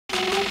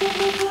I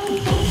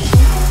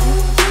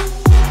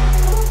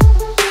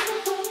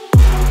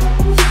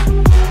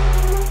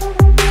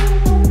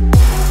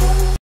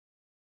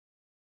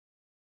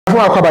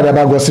talk about the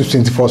gossip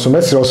 24, so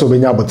let's also be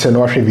able to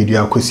watch a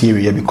video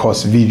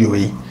because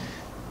video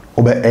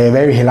a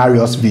very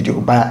hilarious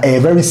video, but a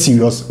very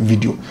serious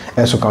video.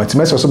 And so can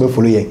also be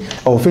following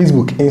on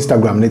Facebook,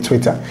 Instagram, and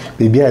Twitter.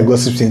 Maybe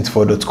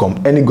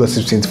gossip24.com, any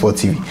gossip 24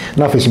 TV.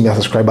 Now, if you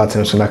subscribe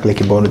button, so click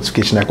the bell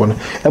notification icon.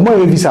 And more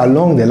reviews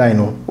along the line,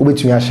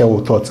 which me share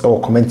your thoughts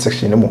or comment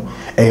section.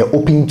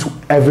 Open to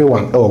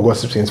everyone or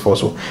gossip 24.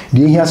 So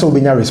they hear so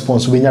many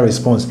response,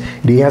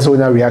 they hear so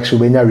many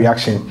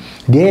reaction.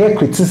 There are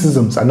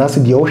criticisms and that's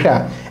the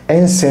Osha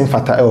and same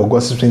fata or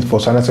gossip 24.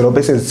 So I said, "Oh,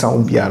 best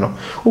sound piano."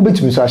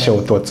 Ubit me so share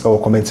your thoughts or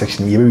comment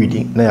section. You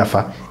reading na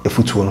yafa a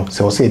footwono.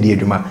 So say the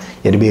eduma,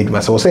 ye the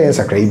beduma. So say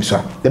sakrai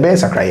so the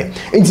best sakrai.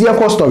 It's your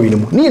cost story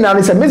no. Ni na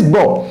ni say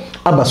MzBel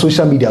about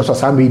social media so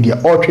some media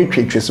or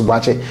Tracey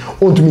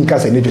Boakye. On to me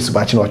case any Tracey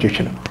Boakye no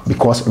Tracey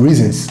because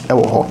reasons e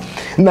wo ho.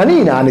 Na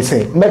ni na ni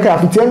say make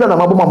afitienda na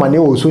maboma mane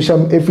o social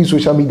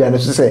media na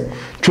so say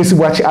Tracey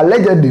Boakye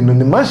allegedly no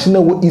the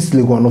machine wo East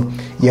Legon no.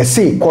 Yes,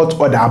 say court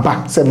order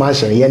aba say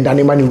mansion yenda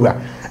ne mani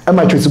wura e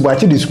ma Tracey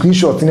Boakye the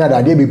screenshot ni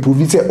that be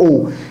prove say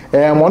oh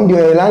one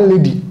the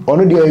landlady or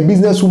no the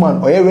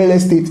businesswoman or real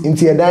estate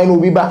into a dine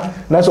obi ba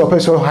na so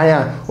person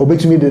hire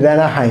obetumi the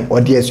diner high or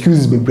the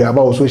excuses be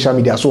about social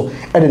media so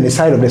and then the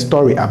side of the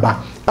story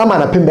aba ama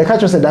na pembe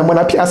catch say that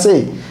na pia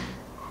say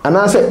and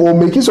I say oh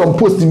make some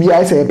post me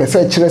I say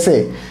person kire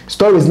say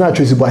stories na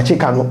Tracey Boakye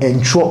can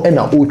ensure and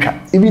na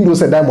ultra even though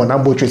say diamond na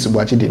bo Tracey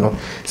Boakye dey no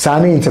sa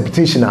na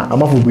interpretation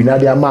amafo bi na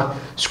dey ama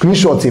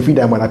screenshot if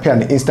diamond appear on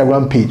the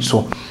Instagram page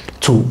so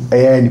to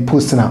the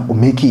post na o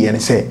make it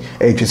and say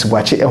Tracey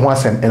Boakye e ho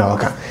asem na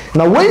waka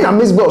now when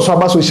MzBel so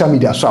about social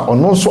media so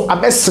ono so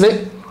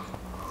abesre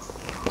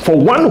for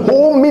 1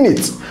 whole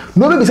minute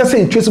no be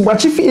say Tracey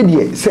Boakye fie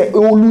dey say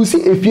o lose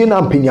efie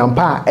na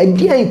mpanyampa e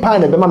dey pa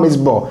na be ma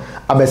MzBel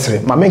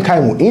abesre ma men kai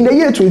mu in the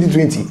year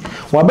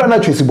 2020 wa bra na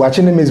Tracey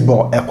Boakye na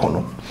MzBel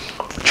ekono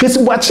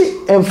Tracey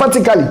Boakye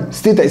emphatically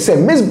stated say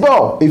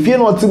MzBel efie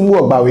na otimu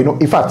ogba we no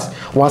in fact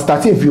one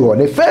starting view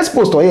the first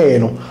post oye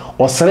no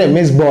or sere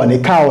MzBel ne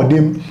ka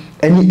odem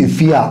any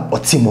efie a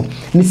otimo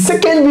the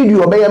second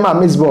video obey ma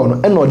MzBel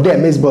no and no there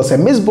MzBel say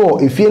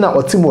MzBel efie na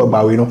otimu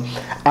ogba we no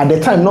at the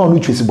time no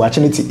Tracey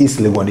Boakye ti East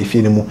Legon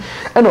efie ne mu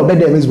and obey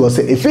there MzBel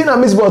say efie na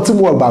MzBel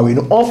otimu ogba we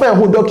no on fa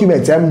ho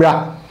document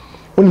embra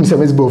onim say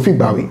MzBel fi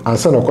gba we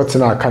ansa no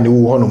kwotena aka ne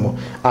wo ho no mo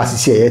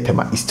asisi e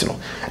tema East no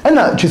and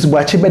na Tracey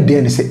Boakye be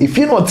there ne say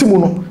efie na otimu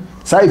no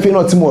say efie na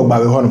otimu ogba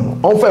we ho no mo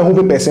on fa ho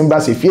papers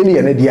embra say efie ne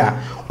ye ne dia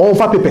on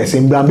fa papers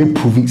embra me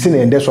prove say na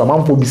ende so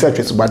amanfo bi say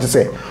Tracey Boakye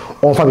say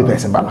on fa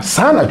papers embra no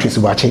sa na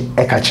Tracey Boakye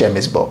e ka che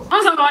MzBel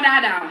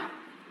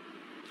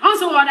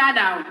also order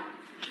down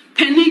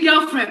penny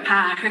girlfriend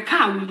pa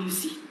car we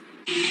use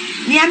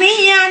near me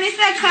here is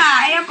a car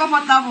I am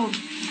comfortable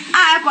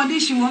I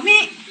condition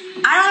me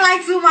I don't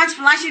like too much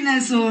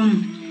flashiness so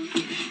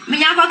me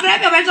ya for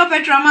grab your better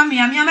petrol mama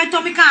me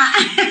to me car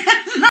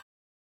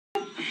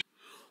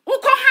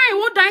uko hai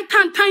wo dan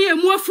tantan ye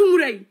mu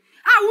afumure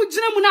a wo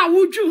gina mu na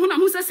wo dwu ho na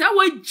ho se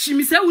wa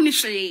jimi se wo ni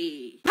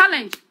hwe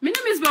talent me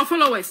ni MzBel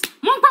followers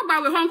mon kwa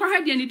gba we ho nkwa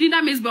hwe de ni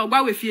dinda MzBel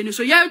gba we fie ni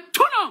so ye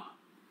to no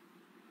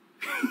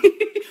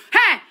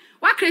hey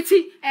wa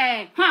kreti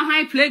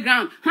hwan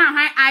playground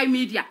hwan I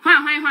media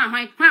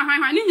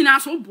hwan ni nyina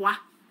so boa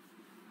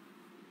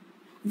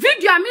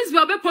video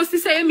MzBel be post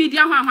say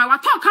media hwan wa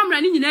talk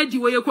camera ni nyina di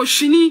wo ye ko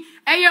hwini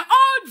eye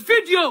old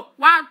video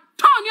wa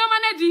turn your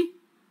man di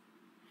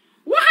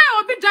wo ha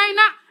obi dan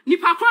na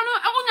nipa kro no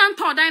onya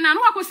nto dan na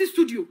no akosi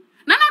studio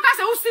na na ka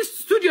say wo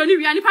studio ni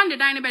wi nipa de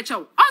dan ne be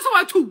chew onso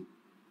wa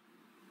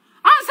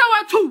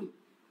tu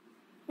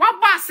wa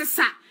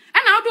basesa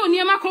and I do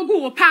near my cogo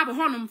or pab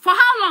honum for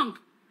how long?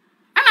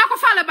 And I could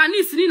fall about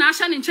this in a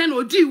shannon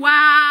channel do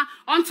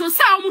until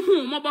some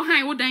home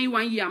behind what day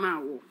 1 year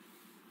now.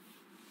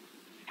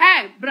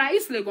 Hey,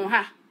 Bryce Legon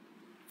ha.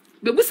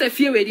 Bebusa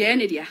fear with the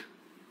energy.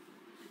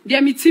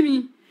 Dear me to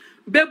me,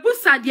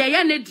 Bebusa the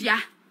energy.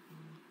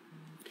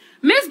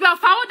 MzBel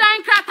found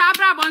dying cat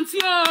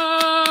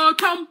abrabantio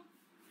Tom.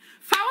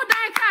 Found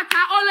dying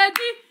cat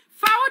already.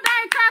 Found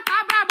dying cat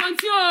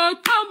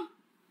abrabantio Tom.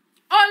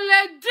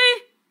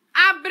 Already.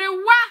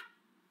 Abrewa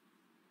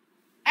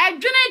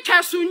edwene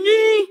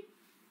twasuni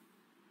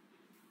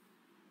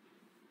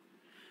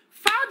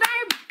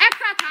fawdan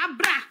ekrata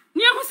abra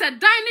ne hu se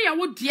dan ne ye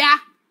wo dia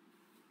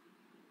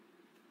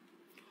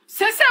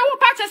sese wo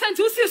pa chese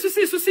nti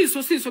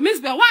so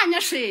MzBel wa anya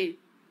hwe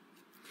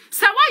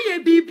se wa ye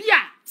bibia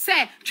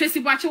se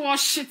Tracey Boakye wo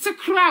shit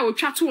kra o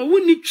twato wo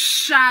ni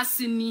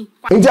twase ni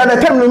nti at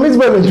the time no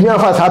MzBel ntumi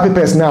afa happy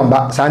person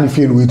amba sa ni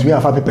feel we ntumi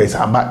afa papers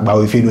amba ba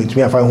we feel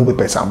ntumi afa hu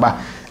papers amba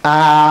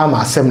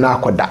masem na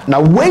akoda na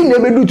wey na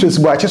bedu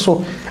Tracey Boakye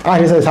so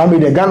I say some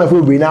the Ghana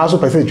for be na so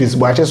person Tracey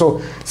Boakye so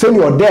say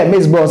you there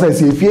MzBel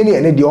say efie ni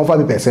ene de on fa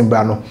papers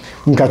embra no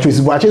nka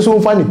Tracey Boakye so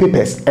on fa ni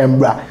papers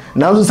embra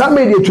na so some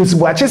the Tracey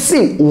Boakye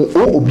say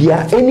o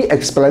obia any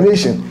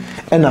explanation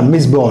and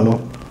MzBel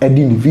no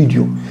edit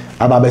video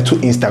about to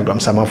Instagram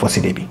sama for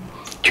CDB.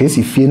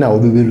 Tracey fie na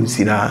obebe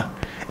lusi na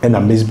na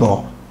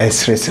MzBel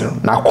Tracey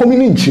na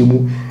coming in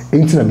chimu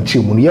enti na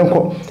michimu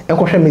yenko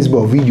hwe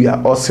MzBel video a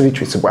osiri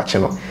Tracey Boakye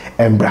no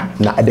embra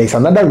na there is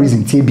another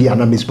reason tie bia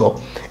na MzBel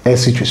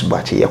Tracey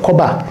Boakye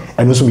yekoba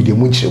eno so media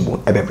mu nchimu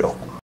ebebro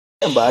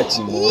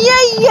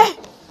yeah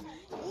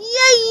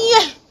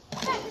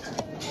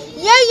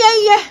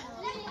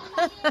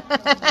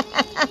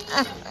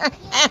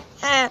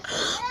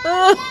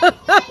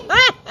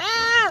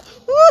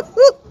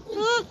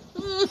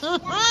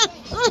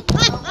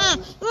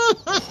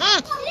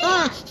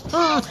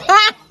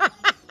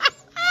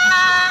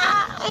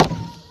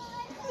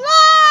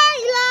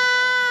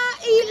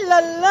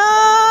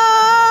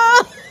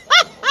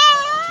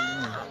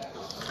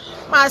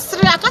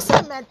Masri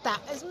akasa meta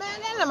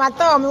esmele na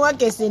mata o mi wa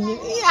keseni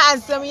ya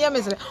asem ye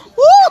mesre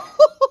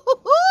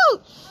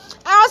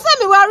I say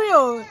me worry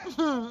o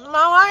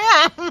ma worry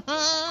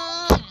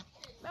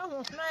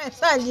na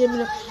sa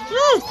liebe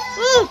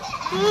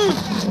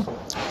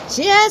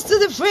cheers to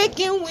the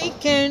freaking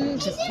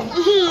weekend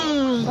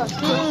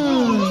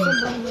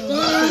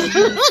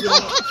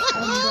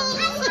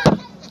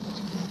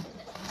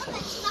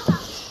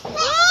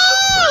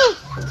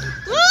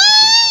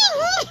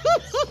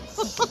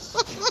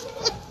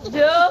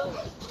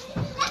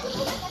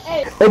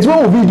It's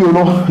one video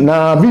no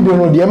na video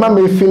no the man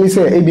may feel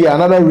say e be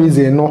another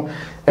reason no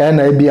and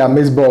e be a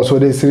MzBel so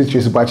the series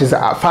Tracey Boakye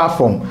say far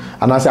from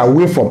and I say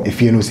away from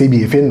if you know say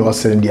be if you know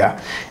saying there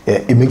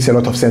it makes a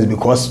lot of sense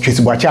because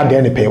Tracey Boakye dey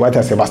any pay what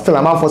I say but still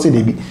I'm for say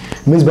dey be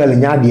MzBel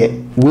nya there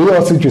we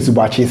also Tracey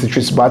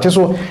Boakye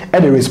so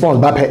and the response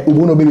back we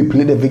no be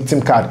play the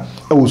victim card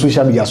on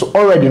social media so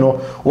already no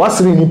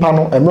what's really nipa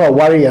no emre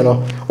worry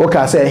no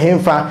okay say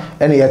hemfa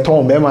and ye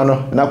ton be ma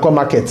no na ko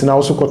market na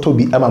also ko to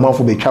bi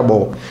amamfo be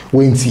twabɔ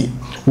wenti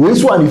we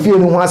so an fie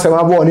no ho asɛm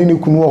abo ne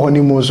kunu ho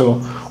ni mu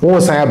so won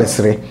san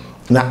abesere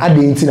na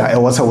adenti na e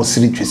wo sa wo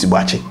siri Tracey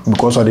Boakye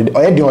because of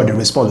the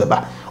response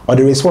ba or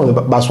the response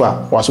ba so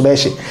a waso be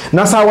hye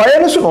na sa ware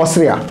no so na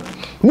osere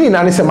a ni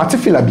na ne se mate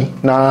fila bi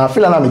na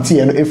fila na meti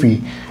ye no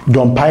efi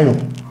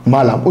Dompaino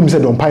Malam o mi se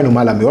Dompaino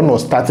Malam e no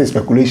start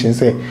speculation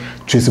say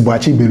Tracey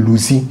Boakye be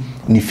lucy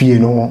ni fie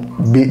no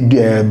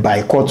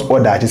by court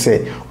order to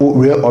say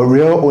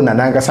real owner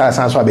na ngasa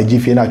san so abeji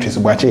fie na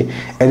Tracey Boakye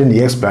and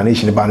the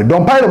explanation about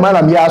Dompaino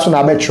Malam ya so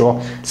na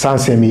betro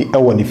sansemi e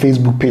won the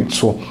Facebook page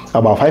so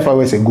about 5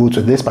 hours ago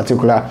to this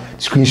particular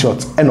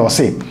screenshot and or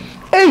say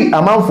hey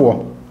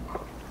amanfo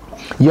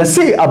you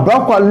say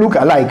abrakwa look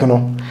alike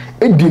no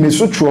e di ne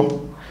so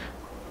tro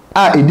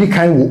a edi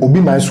kan wo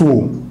obi man so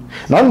wo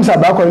na only say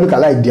abrakwa look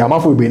alike di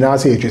amanfo be na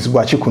say Tracey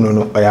Boakye kuno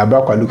no or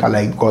abrakwa look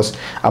alike because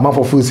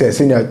amanfo feel say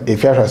senior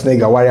Afia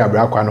snake worry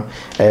abrakwa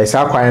no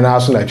say kwan na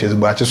so na Tracey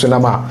Boakye so na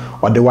ma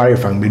or the worry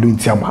from be do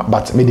ntiama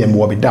but me dem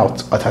wo be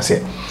doubt what I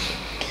say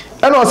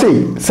and I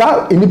say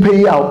sa any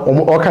pay out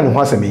o kan ho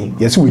asemi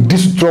yes we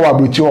destroy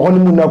abuchi o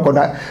honeymoon na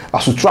koda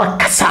asotra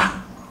kasa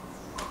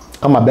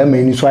ama be ma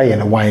ni so aye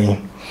na wan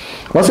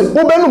I say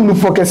wo be no mu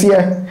focus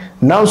here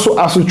now so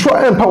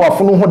asotra and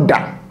powerful no ho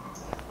da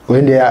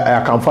when they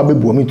are can fa be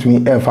bo mi tumi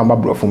e fa ma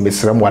brofo be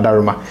srem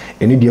wadarema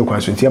eni die kwan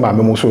so ntia ma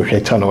me mo so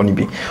hwe channel ni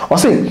bi I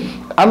say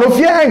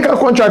anofia enka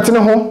contract ne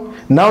ho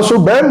now so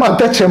be ma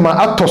techema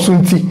atoso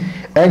nti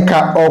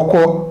enka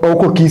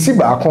oko kisi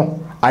ba ko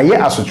aye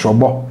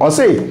asotrobo I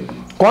say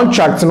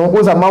contract no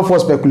was a man for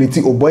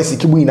speculative o boy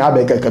sikibu ina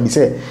abeka ka bi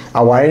say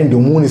aware the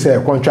moon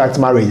say contract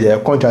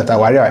marriage contract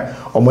aware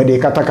o mo de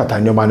kata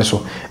nyoma ne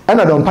so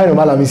and I don't find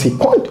Malam say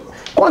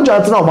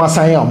contract na o ma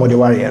sign am de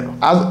ware no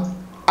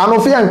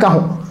anofia nka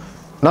ho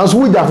na so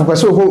wuja fo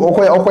person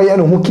okoye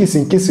no ho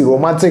kiss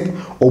romantic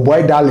o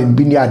boy darling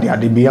bi ni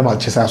ade bi ya ma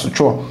chesa so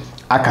tro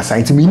akasa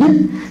it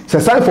meaning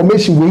say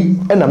information we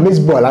and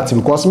MzBel at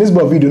because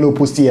MzBel video no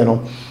post here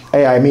no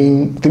I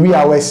mean 3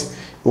 hours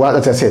what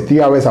I said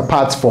 3 hours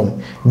apart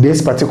from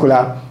this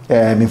particular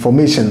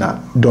information na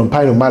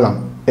Dompaino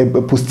Malam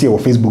post here on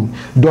Facebook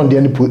don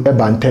dey put e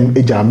bantem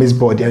eja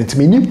MzBel dey it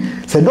meaning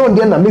say don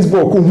dey na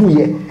MzBel ko hu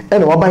ye e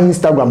na wa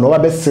Instagram na wa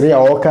be sere a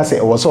o ka say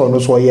e wo so no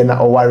so ye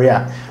na o ware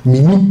a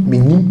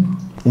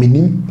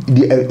mini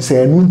the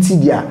say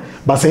nunti dia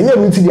but say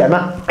nunti dia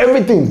na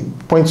everything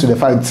points to the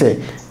fact say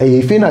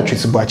e fe na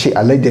Tracey Boakye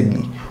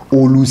allegedly o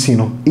lucy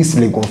no is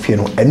Legon fie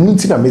no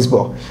nunti na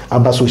MzBel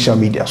aba social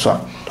media so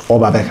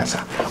oba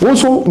bekasa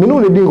also me no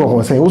le dey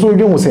go say also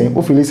dwe mo say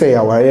o feel say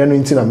ya ware no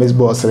nti na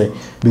MzBel sere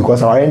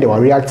because our end they were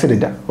reacted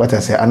that what I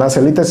say and as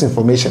latest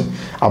information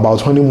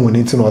about honeymoon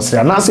nti no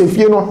sere and as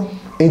fie no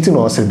nti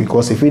no sere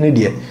because if any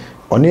there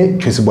one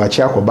Tracey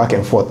Boakye akọ back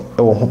and forth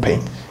e wo ho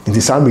pain in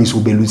the same ways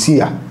we be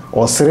lucia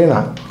or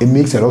serena it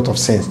makes a lot of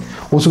sense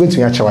also going to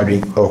me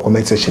actually or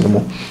comment section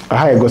mo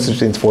I gossip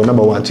 24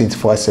 number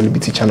 124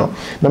 celebrity channel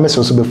na me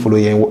also be follow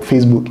you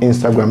Facebook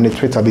Instagram and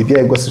Twitter be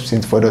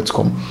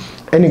gossip24.com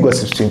any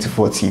gossip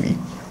 24 TV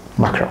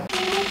macro